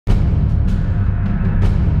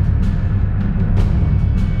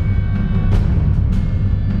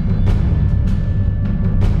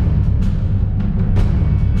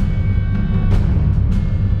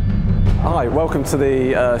welcome to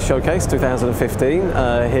the Showcase 2015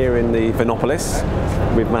 here in the Vinopolis.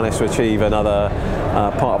 We've managed to achieve another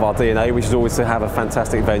part of our DNA, which is always to have a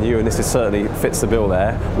fantastic venue, and this is certainly fits the bill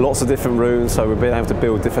there. Lots of different rooms, so we've been able to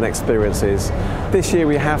build different experiences. This year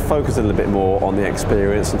we have focused a little bit more on the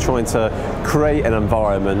experience and trying to create an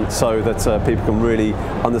environment so that people can really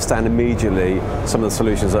understand immediately some of the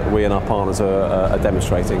solutions that we and our partners are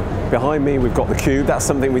demonstrating. Behind me we've got the cube. That's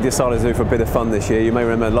something we decided to do for a bit of fun this year. You may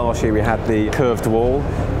remember last year we had the curved wall.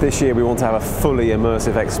 This year we want to have a fully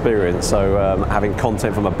immersive experience, so having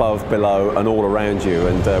content from above, below and all around you,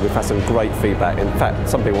 and we've had some great feedback. In fact,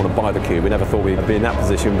 some people want to buy the cube. We never thought we'd be in that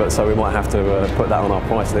position, but so we might have to put that on our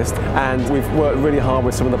price list. And we've worked really hard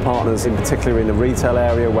with some of the partners, in particular in the retail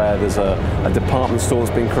area where there's a department store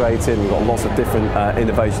that's been created. We've got lots of different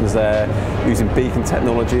innovations there using beacon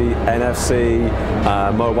technology, NFC,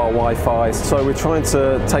 mobile Wi-Fi. So we're trying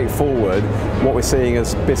to take forward what we're seeing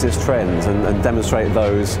as business trends and demonstrate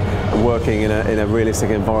those working in a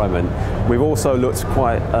realistic environment. We've also looked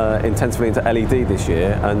quite intensively into LED this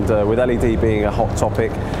year, and with LED being a hot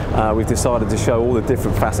topic, we've decided to show all the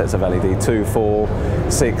different facets of LED, 2,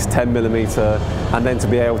 4, 6, 10 millimeter, and then to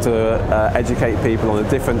be able to educate people on the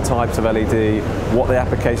different types of LED, what the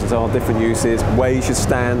applications are, different uses, where you should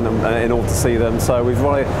stand in order to see them. So we've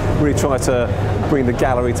really tried to bring the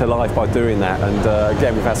gallery to life by doing that, and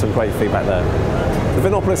again we've had some great feedback there. The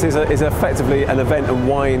Vinopolis is effectively an event and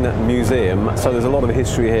wine museum, so there's a lot of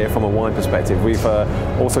history here from a wine perspective. We've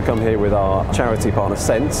also come here with our charity partner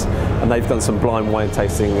Sense, and they've done some blind wine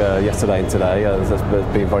tasting yesterday and today. That's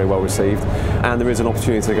been very well received, and there is an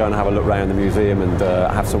opportunity to go and have a look around the museum and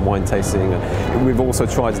have some wine tasting. We've also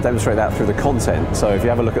tried to demonstrate that through the content, so if you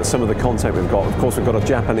have a look at some of the content we've got, of course we've got a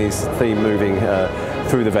Japanese theme moving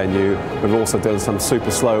through the venue. We've also done some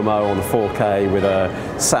super slow-mo on the 4K with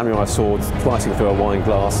a samurai sword slicing through a wine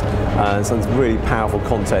glass, and some really powerful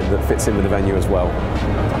content that fits in with the venue as well.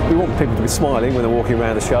 We want people to be smiling when they're walking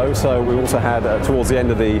around the show, so we also had towards the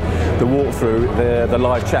end of the walkthrough the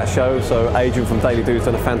live chat show. So Adrian from Daily Do's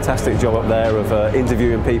done a fantastic job up there of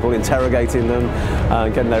interviewing people, interrogating them,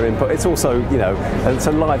 getting their input. It's also, you know, it's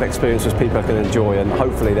a live experience which people can enjoy, and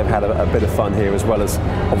hopefully they've had a bit of fun here as well as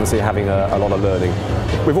obviously having a lot of learning.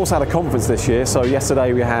 We've also had a conference this year, so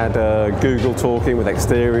yesterday we had Google talking with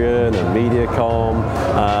Experian and Mediacom,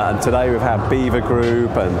 and today we've had Beaver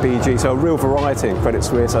Group and BG, so a real variety in Credit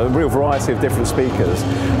Suisse, a real variety of different speakers,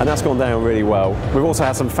 and that's gone down really well. We've also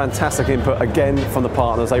had some fantastic input again from the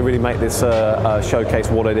partners. They really make this showcase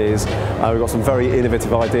what it is. We've got some very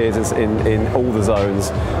innovative ideas in all the zones,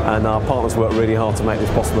 and our partners work really hard to make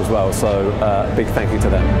this possible as well, so big thank you to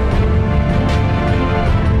them.